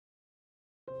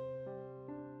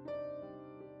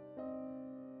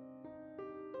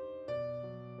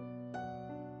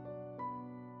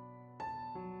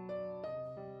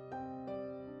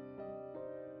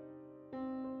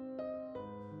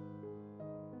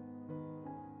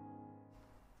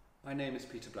My name is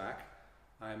Peter Black.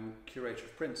 I'm curator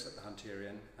of prints at the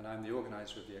Hunterian, and I'm the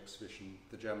organizer of the exhibition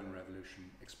The German Revolution,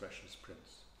 Expressionist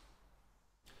Prints.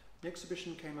 The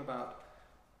exhibition came about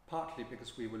partly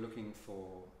because we were looking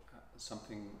for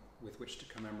something with which to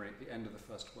commemorate the end of the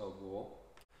First World War.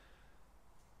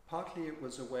 Partly it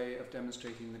was a way of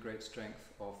demonstrating the great strength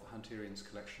of the Hunterian's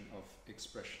collection of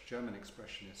German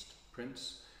Expressionist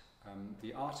prints.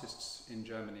 The artists in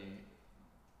Germany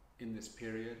in this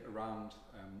period, around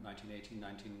 1918,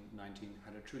 1919,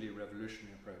 had a truly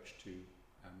revolutionary approach to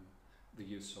the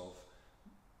use of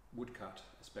woodcut,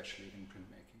 especially in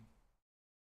printmaking.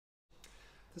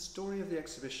 The story of the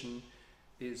exhibition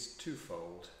is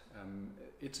twofold.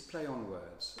 It's a play on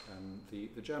words.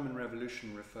 The German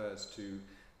Revolution refers to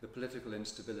the political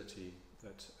instability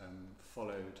that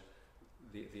followed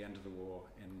the end of the war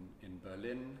in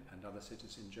Berlin and other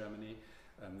cities in Germany.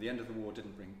 The end of the war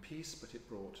didn't bring peace, but it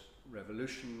brought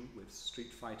revolution with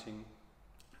street fighting.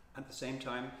 At the same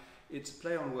time, it's a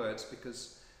play on words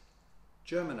because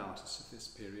German artists of this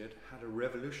period had a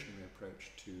revolutionary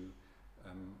approach to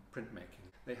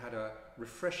printmaking. They had a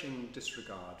refreshing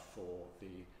disregard for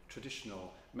the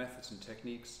traditional methods and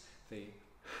techniques. They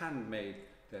handmade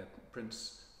their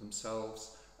prints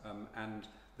themselves, and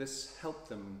this helped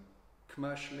them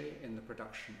commercially in the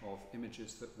production of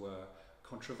images that were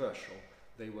controversial.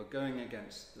 They were going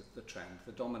against the trend.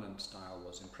 The dominant style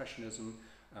was Impressionism,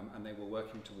 and they were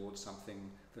working towards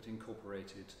something that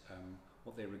incorporated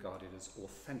what they regarded as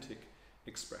authentic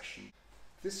expression.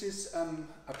 This is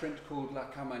a print called La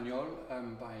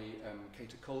Carmagnole by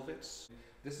Kate Kollwitz.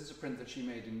 This is a print that she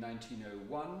made in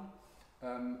 1901,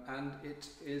 and it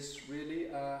is really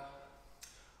a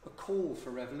call for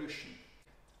revolution.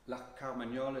 La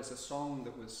Carmagnole is a song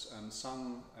that was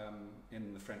sung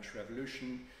in the French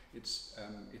Revolution.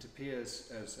 It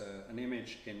appears as an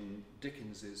image in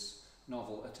Dickens's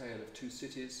novel A Tale of Two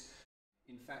Cities.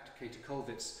 In fact, Kate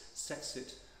Kollwitz sets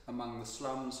it among the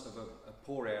slums of a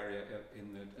poor area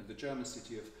in the German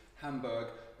city of Hamburg,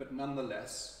 but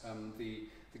nonetheless the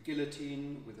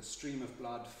guillotine with a stream of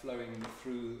blood flowing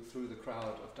through the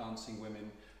crowd of dancing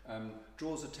women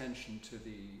draws attention to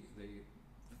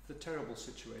the terrible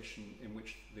situation in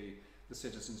which the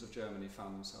citizens of Germany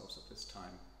found themselves at this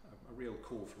time, a real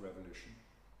call for revolution.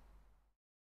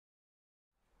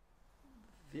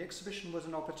 The exhibition was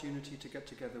an opportunity to get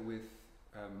together with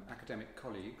academic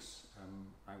colleagues.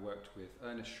 I worked with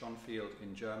Ernest Schonfield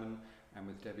in German and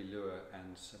with Debbie Luer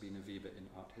and Sabine Wiebe in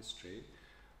art history,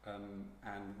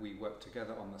 and we worked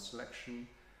together on the selection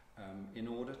in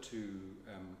order to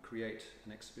create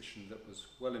an exhibition that was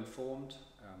well informed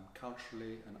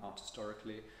culturally and art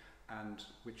historically, and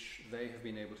which they have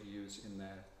been able to use in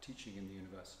their teaching in the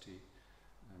university,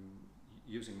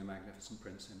 using the magnificent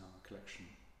prints in our collection.